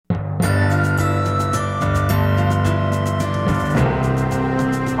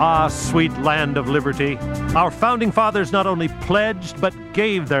Ah, sweet land of liberty. Our founding fathers not only pledged, but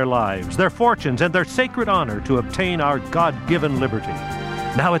gave their lives, their fortunes, and their sacred honor to obtain our God-given liberty.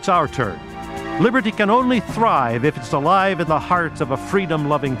 Now it's our turn. Liberty can only thrive if it's alive in the hearts of a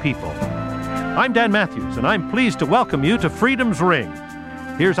freedom-loving people. I'm Dan Matthews, and I'm pleased to welcome you to Freedom's Ring.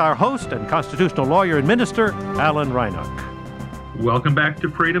 Here's our host and constitutional lawyer and minister, Alan Reinach. Welcome back to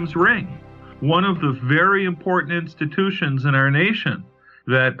Freedom's Ring, one of the very important institutions in our nation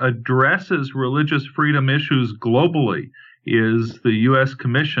that addresses religious freedom issues globally is the U.S.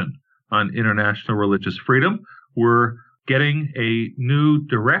 Commission on International Religious Freedom. We're getting a new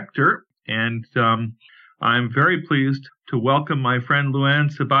director, and I'm very pleased to welcome my friend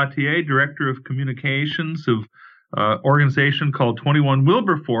Louann Sabatier, Director of Communications of an organization called 21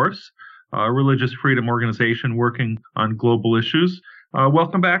 Wilberforce, a religious freedom organization working on global issues.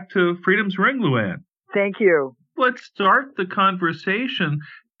 Welcome back to Freedom's Ring, Louann. Thank you. Let's start the conversation.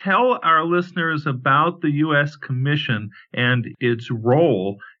 Tell our listeners about the U.S. Commission and its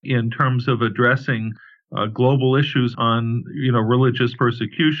role in terms of addressing global issues on, religious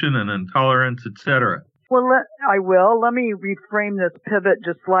persecution and intolerance, etc. Well, I will. Let me reframe this pivot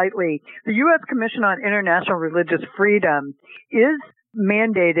just slightly. The U.S. Commission on International Religious Freedom is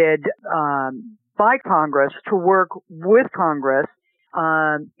mandated by Congress to work with Congress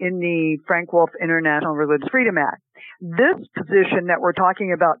in the Frank Wolf International Religious Freedom Act. This position that we're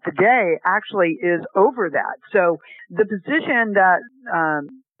talking about today actually is over that. So the position that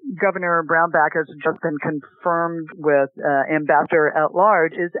Governor Brownback has just been confirmed with Ambassador at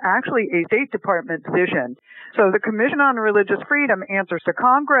Large is actually a State Department position. So the Commission on Religious Freedom answers to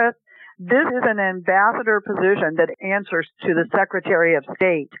Congress. This is an ambassador position that answers to the Secretary of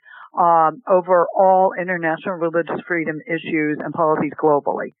State over all international religious freedom issues and policies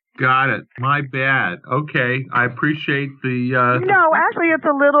globally. Got it. My bad. Okay, I appreciate the. No, actually, it's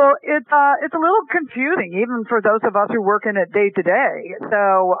a little confusing, even for those of us who work in it day to day.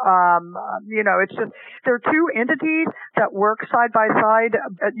 So, it's just there are two entities that work side by side.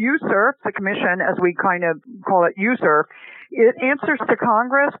 At USERF, the commission, as we kind of call it, USERF, it answers to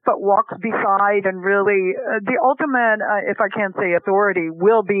Congress, but walks beside, and really the ultimate, if I can say, authority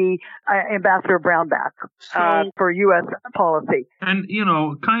will be Ambassador Brownback for U.S. policy. And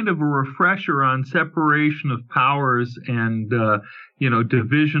kind of a refresher on separation of powers and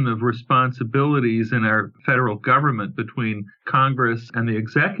division of responsibilities in our federal government between Congress and the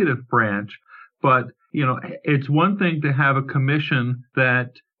executive branch. But it's one thing to have a commission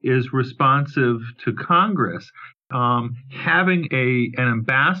that is responsive to Congress. Having an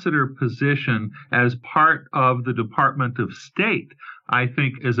ambassador position as part of the Department of State, I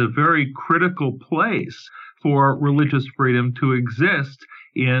think, is a very critical place for religious freedom to exist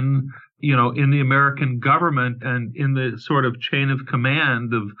in the American government and in the sort of chain of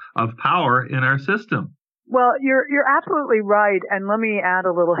command of power in our system. Well, you're absolutely right, and let me add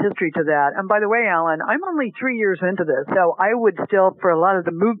a little history to that. And by the way, Alan, I'm only 3 years into this, so I would still, for a lot of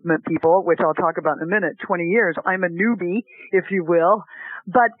the movement people, which I'll talk about in a minute, 20 years, I'm a newbie, if you will.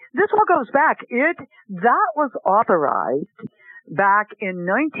 But this all goes back. That was authorized back in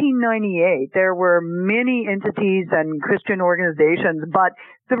 1998. There were many entities and Christian organizations, but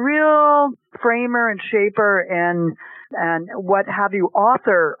the real framer and shaper and what have you,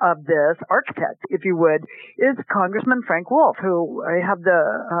 author of this, architect, if you would, is Congressman Frank Wolf, who I have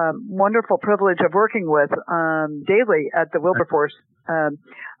the wonderful privilege of working with daily at the Wilberforce,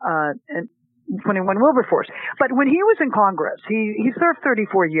 21 Wilberforce. But when he was in Congress, he served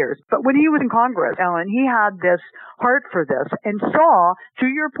 34 years, but when he was in Congress, Ellen, he had this heart for this and saw, to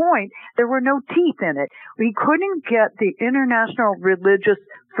your point, there were no teeth in it. We couldn't get the international religious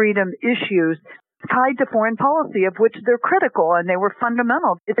freedom issues tied to foreign policy, of which they're critical and they were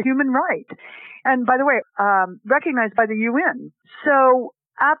fundamental. It's a human right. And by the way, recognized by the UN. So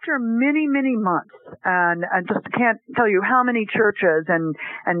after many, many months, and I just can't tell you how many churches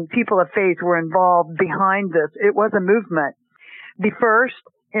and people of faith were involved behind this, it was a movement. The first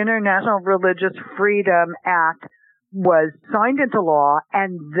International Religious Freedom Act was signed into law,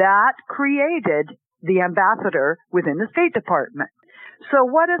 and that created the ambassador within the State Department. So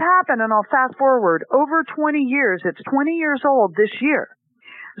what had happened, and I'll fast forward, over 20 years, it's 20 years old this year.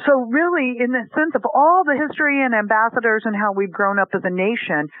 So really, in the sense of all the history and ambassadors and how we've grown up as a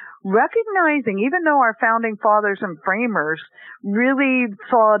nation, recognizing, even though our founding fathers and framers really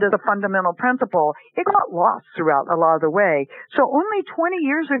saw it as a fundamental principle, it got lost throughout a lot of the way. So only 20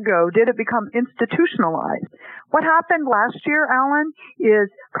 years ago did it become institutionalized. What happened last year, Alan, is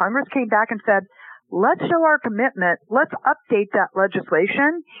Congress came back and said, let's show our commitment. Let's update that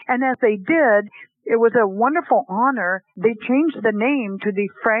legislation. And as they did, It was a wonderful honor. They changed the name to the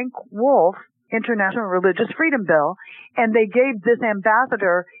Frank Wolf International Religious Freedom Bill, and they gave this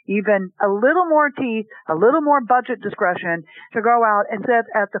ambassador even a little more teeth, a little more budget discretion to go out and sit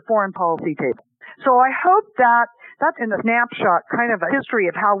at the foreign policy table. So I hope that that's in a snapshot kind of a history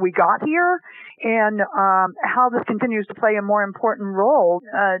of how we got here and how this continues to play a more important role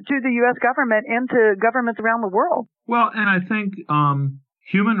to the U.S. government and to governments around the world. Well, and I think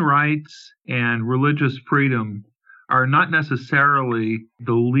human rights and religious freedom are not necessarily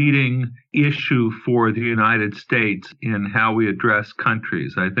the leading issue for the United States in how we address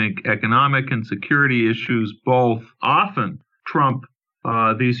countries. I think economic and security issues both often trump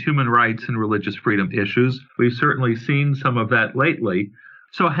these human rights and religious freedom issues. We've certainly seen some of that lately.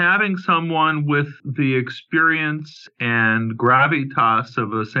 So having someone with the experience and gravitas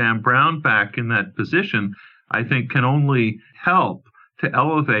of a Sam Brownback in that position, I think can only help to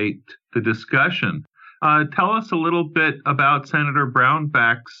elevate the discussion. Tell us a little bit about Senator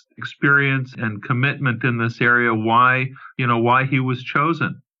Brownback's experience and commitment in this area, why he was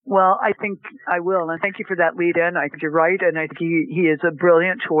chosen. Well, I think I will, and thank you for that lead-in. I think you're right, and I think he is a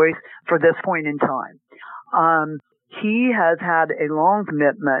brilliant choice for this point in time. He has had a long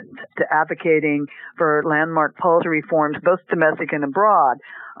commitment to advocating for landmark policy reforms, both domestic and abroad,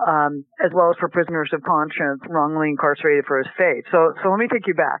 as well as for prisoners of conscience wrongly incarcerated for his faith. So let me take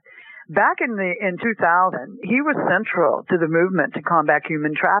you back. Back in 2000, he was central to the movement to combat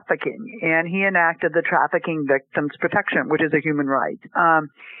human trafficking, and he enacted the Trafficking Victims Protection, which is a human right.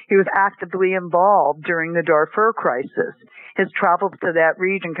 He was actively involved during the Darfur crisis. His travels to that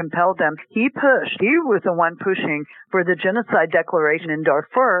region compelled him. He was the one pushing for the genocide declaration in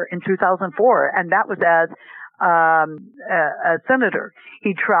Darfur in 2004, and that was as a senator.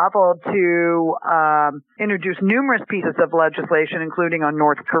 He traveled to introduce numerous pieces of legislation, including on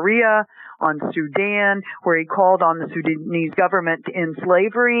North Korea, on Sudan, where he called on the Sudanese government to end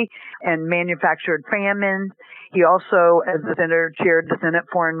slavery and manufactured famines. He also, as the senator, chaired the Senate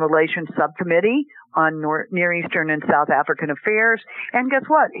Foreign Relations Subcommittee on Near Eastern and South African Affairs. And guess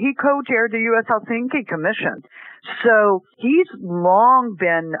what? He co-chaired the U.S. Helsinki Commission. So he's long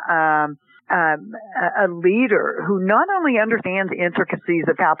been a leader who not only understands the intricacies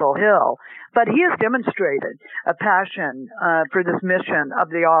of Capitol Hill, but he has demonstrated a passion for this mission of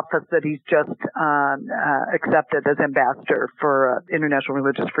the office that he's just accepted as ambassador for international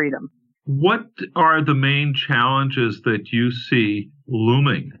religious freedom. What are the main challenges that you see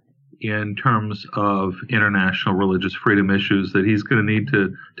looming in terms of international religious freedom issues that he's going to need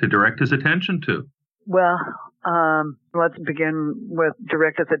to direct his attention to? Well, let's begin with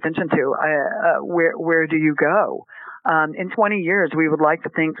direct his attention to where do you go? In 20 years, we would like to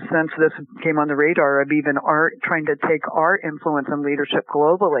think, since this came on the radar of even trying to take our influence and leadership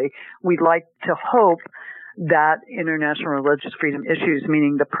globally, we'd like to hope that international religious freedom issues,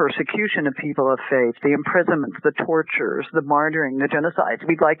 meaning the persecution of people of faith, the imprisonments, the tortures, the martyring, the genocides,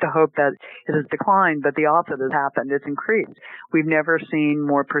 we'd like to hope that it has declined, but the opposite has happened. It's increased. We've never seen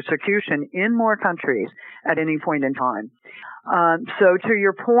more persecution in more countries at any point in time. So to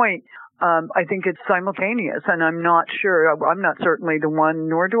your point, I think it's simultaneous, and I'm not certainly the one,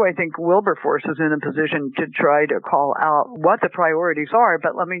 nor do I think Wilberforce is in a position to try to call out what the priorities are,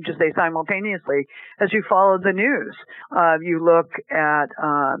 but let me just say simultaneously, as you follow the news, you look at,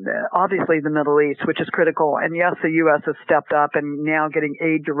 obviously the Middle East, which is critical, and yes, the U.S. has stepped up and now getting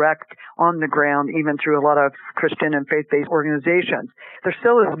aid direct on the ground, even through a lot of Christian and faith-based organizations. There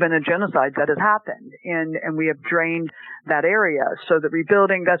still has been a genocide that has happened, and we have drained that area, so the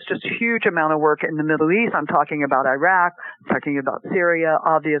rebuilding, that's just huge amount of work in the Middle East. I'm talking about Iraq, I'm talking about Syria,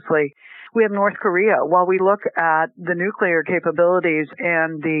 obviously. We have North Korea. While we look at the nuclear capabilities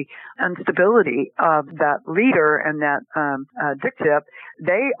and the instability of that leader and that dictatorship,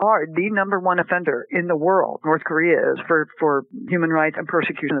 they are the number one offender in the world. North Korea is for human rights and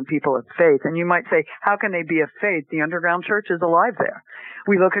persecution of people of faith. And you might say, how can they be of faith? The underground church is alive there.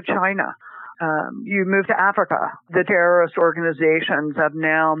 We look at China. You move to Africa. The terrorist organizations have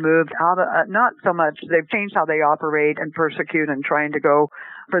now moved out of, not so much, they've changed how they operate and persecute and trying to go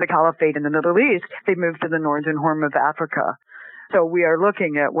for the caliphate in the Middle East. They've moved to the northern horn of Africa. So we are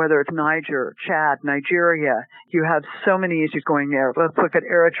looking at whether it's Niger, Chad, Nigeria. You have so many issues going there. Let's look at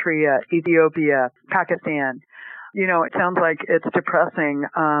Eritrea, Ethiopia, Pakistan. You know, it sounds like it's depressing.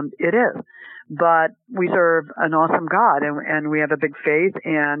 It is. But we serve an awesome God, and we have a big faith,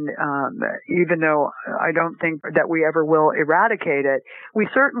 and even though I don't think that we ever will eradicate it, we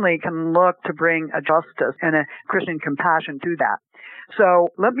certainly can look to bring a justice and a Christian compassion to that. So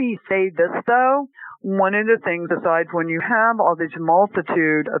let me say this, though. one of the things, besides when you have all this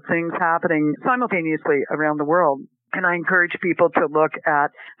multitude of things happening simultaneously around the world, and I encourage people to look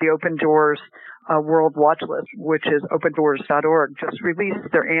at the Open Doors World Watch List, which is opendoors.org, just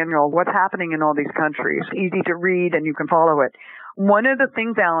released their annual What's Happening in All These Countries. Easy to read, and you can follow it. One of the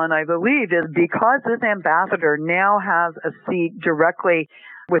things, Alan, I believe, is because this ambassador now has a seat directly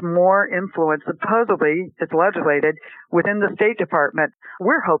with more influence, supposedly, it's legislated, within the State Department,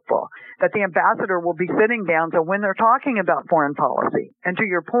 we're hopeful that the ambassador will be sitting down. So when they're talking about foreign policy, and to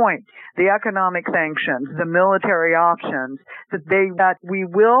your point, the economic sanctions, the military options, that we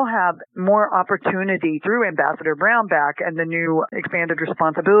will have more opportunity through Ambassador Brownback and the new expanded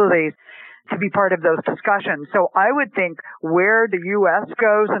responsibilities to be part of those discussions. So I would think where the U.S.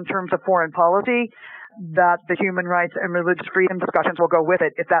 goes in terms of foreign policy, that the human rights and religious freedom discussions will go with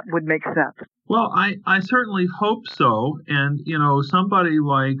it, if that would make sense. Well, I certainly hope so. And, somebody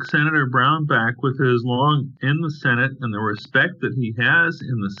like Senator Brownback, with his long in the Senate and the respect that he has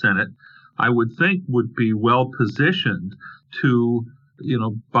in the Senate, I would think would be well positioned to,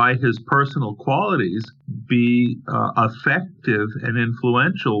 by his personal qualities, be effective and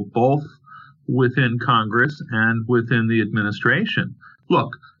influential both within Congress and within the administration. Look,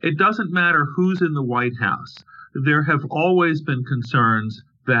 it doesn't matter who's in the White House. There have always been concerns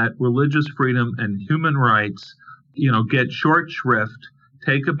that religious freedom and human rights, get short shrift,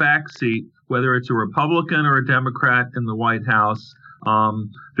 take a back seat, whether it's a Republican or a Democrat in the White House.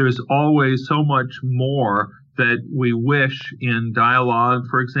 There's always so much more that we wish in dialogue,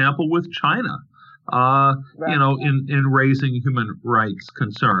 for example, with China, in raising human rights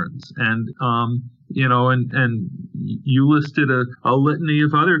concerns. And, and you listed a litany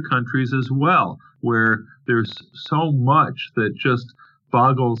of other countries as well, where there's so much that just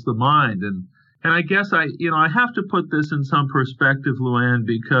boggles the mind. And I guess I have to put this in some perspective, Luann,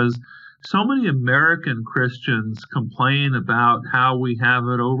 because so many American Christians complain about how we have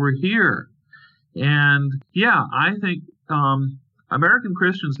it over here. And yeah, I think American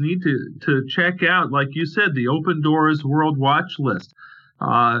Christians need to check out, like you said, the Open Doors World Watch List.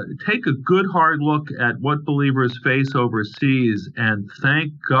 Take a good hard look at what believers face overseas and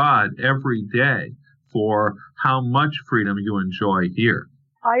thank God every day for how much freedom you enjoy here.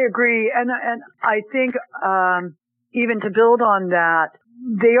 I agree. And I think even to build on that,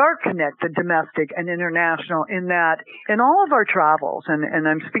 they are connected, domestic and international, in that in all of our travels, and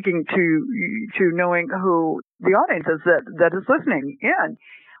I'm speaking to knowing who the audience is that is listening in.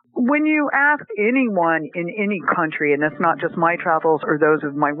 When you ask anyone in any country, and it's not just my travels or those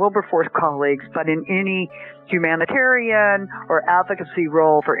of my Wilberforce colleagues, but in any humanitarian or advocacy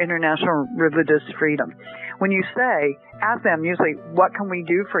role for international religious freedom, when you ask them usually, what can we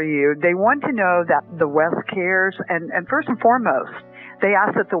do for you? They want to know that the West cares, and first and foremost, they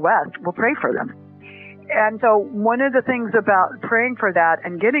ask that the West will pray for them. And so one of the things about praying for that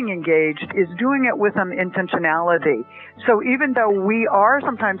and getting engaged is doing it with some intentionality. So even though we are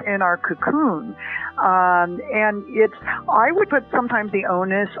sometimes in our cocoon, I would put sometimes the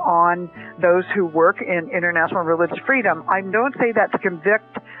onus on those who work in international religious freedom. I don't say that to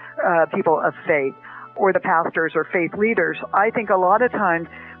convict people of faith or the pastors or faith leaders. I think a lot of times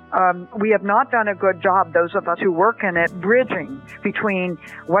we have not done a good job, those of us who work in it, bridging between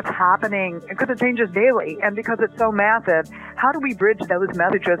what's happening, because it changes daily, and because it's so massive. How do we bridge those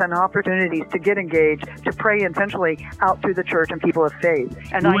messages and opportunities to get engaged, to pray intentionally out through the church and people of faith?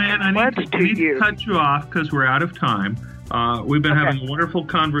 And Luann, I need to cut you off because we're out of time. We've been having a wonderful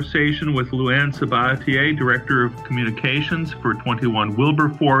conversation with Luann Sabatier, Director of Communications for 21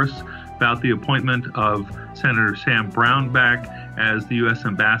 Wilberforce, about the appointment of Senator Sam Brownback as the U.S.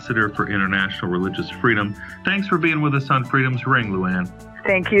 Ambassador for International Religious Freedom. Thanks for being with us on Freedom's Ring, Luann.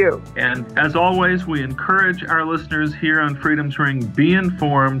 Thank you. And as always, we encourage our listeners here on Freedom's Ring, be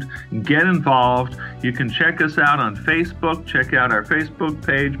informed, get involved. You can check us out on Facebook. Check out our Facebook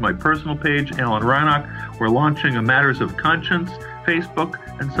page, my personal page, Alan Reinach. We're launching a Matters of Conscience Facebook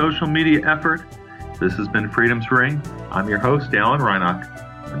and social media effort. This has been Freedom's Ring. I'm your host, Alan Reinach.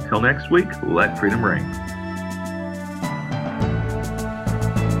 Until next week, let freedom ring.